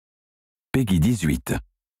Peggy 18.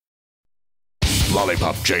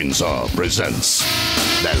 Lollipop Chainsaw presents.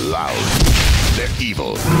 They're loud. They're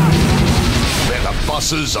evil. They're the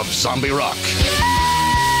bosses of zombie rock.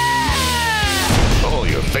 All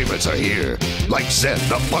your favorites are here, like Zed,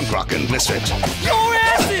 the punk rockin' misfit. Your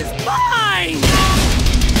ass is mine!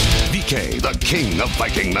 VK, the king of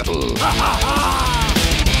Viking metal.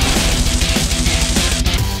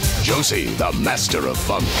 Josie, the master of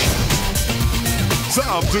funk.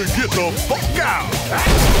 Time to get the fuck out!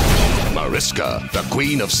 Mariska, the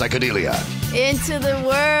queen of psychedelia. Into the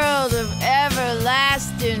world of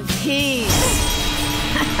everlasting peace.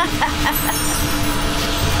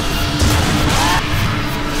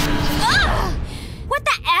 What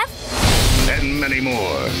the F? And many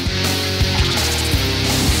more.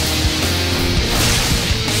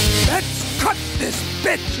 Let's cut this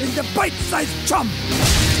bitch into bite-sized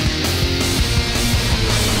chunks!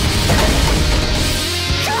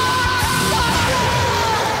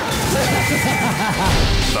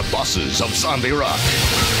 The bosses of zombie rock.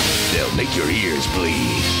 They'll make your ears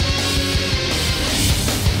bleed.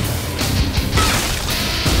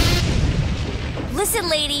 Listen,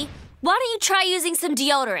 lady, why don't you try using some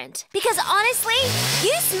deodorant? Because honestly,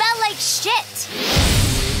 you smell like shit.